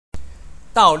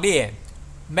悼念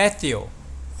Matthew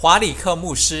华里克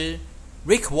牧师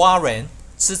Rick Warren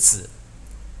之子。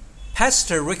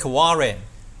Pastor Rick Warren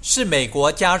是美国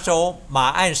加州马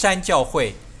鞍山教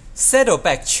会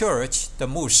Saddleback Church 的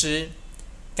牧师。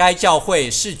该教会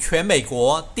是全美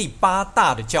国第8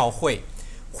大的教会，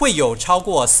会有超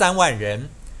过3万人。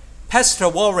Pastor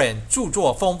Warren 著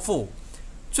作丰富，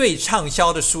最畅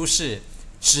销的书是《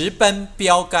直奔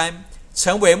标杆》，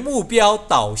成为目标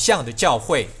导向的教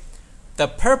会 The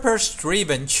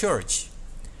Purpose-Driven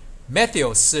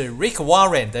Church。Matthew 是 Rick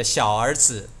Warren 的小儿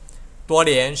子，多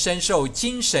年深受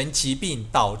精神疾病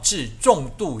导致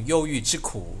重度忧郁之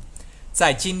苦，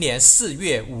在今年4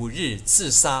月5日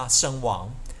自杀身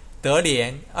亡，得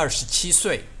年27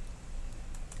岁。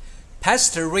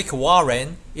Pastor Rick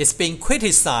Warren is being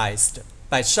criticized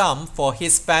by some for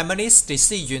his family's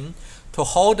decision to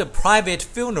hold a private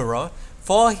funeral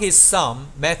for his son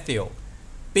Matthew.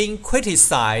 Being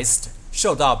criticized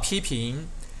受到批评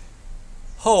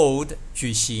 ，hold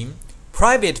举行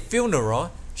private funeral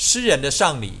私人的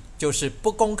丧礼就是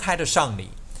不公开的丧礼。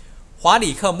华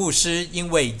里克牧师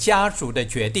因为家族的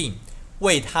决定，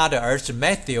为他的儿子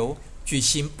Matthew 举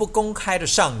行不公开的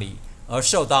丧礼而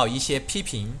受到一些批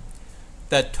评。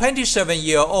The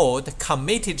 27-year-old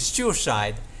committed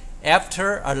suicide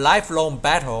after a lifelong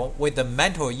battle with a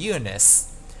mental illness.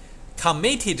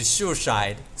 Committed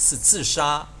suicide 是自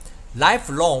杀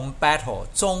 ，lifelong battle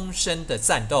终身的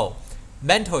战斗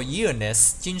 ，mental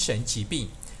illness 精神疾病。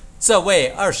这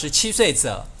位27岁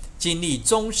者经历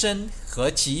终身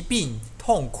和疾病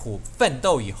痛苦奋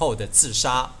斗以后的自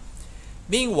杀。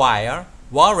Meanwhile,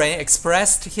 Warren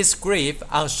expressed his grief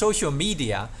on social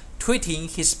media, tweeting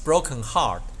his broken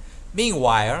heart.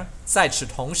 Meanwhile, 在此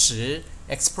同时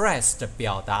expressed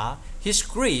表达 his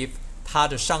grief 他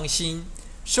的伤心。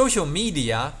Social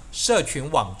media 社群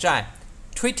网站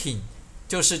tweeting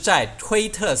就是在推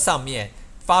特上面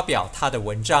发表他的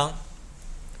文章。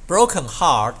Broken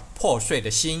heart 破碎的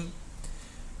心。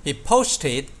He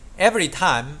posted, "Every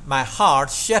time my heart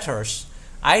shatters,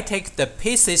 I take the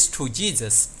pieces to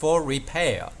Jesus for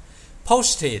repair."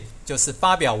 Posted 就是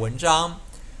发表文章。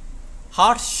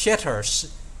Heart shatters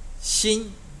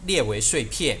心裂为碎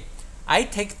片。I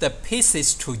take the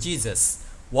pieces to Jesus.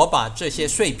 我把这些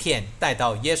碎片带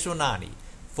到耶稣那里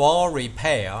for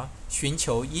repair 寻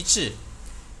求医治。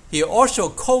He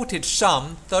also quoted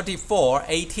Psalm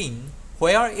 34:18,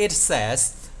 where it says,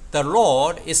 "The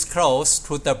Lord is close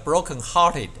to the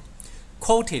brokenhearted."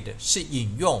 Quoted 是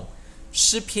引用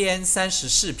诗篇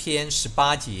34篇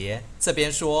18节，这边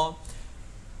说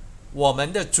我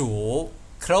们的主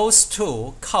close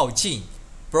to 靠近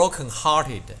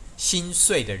brokenhearted 心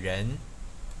碎的人。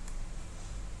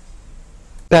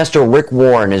Pastor Rick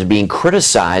Warren is being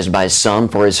criticized by some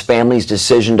for his family's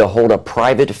decision to hold a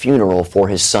private funeral for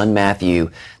his son Matthew.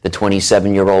 The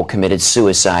 27-year-old committed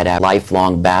suicide after a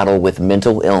lifelong battle with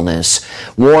mental illness.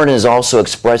 Warren is also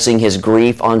expressing his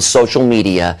grief on social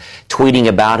media, tweeting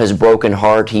about his broken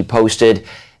heart. He posted,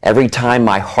 "Every time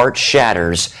my heart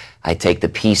shatters, I take the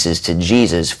pieces to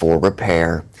Jesus for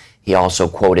repair." He also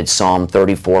quoted Psalm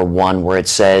 34:1, where it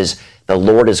says, "The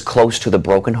Lord is close to the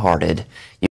brokenhearted."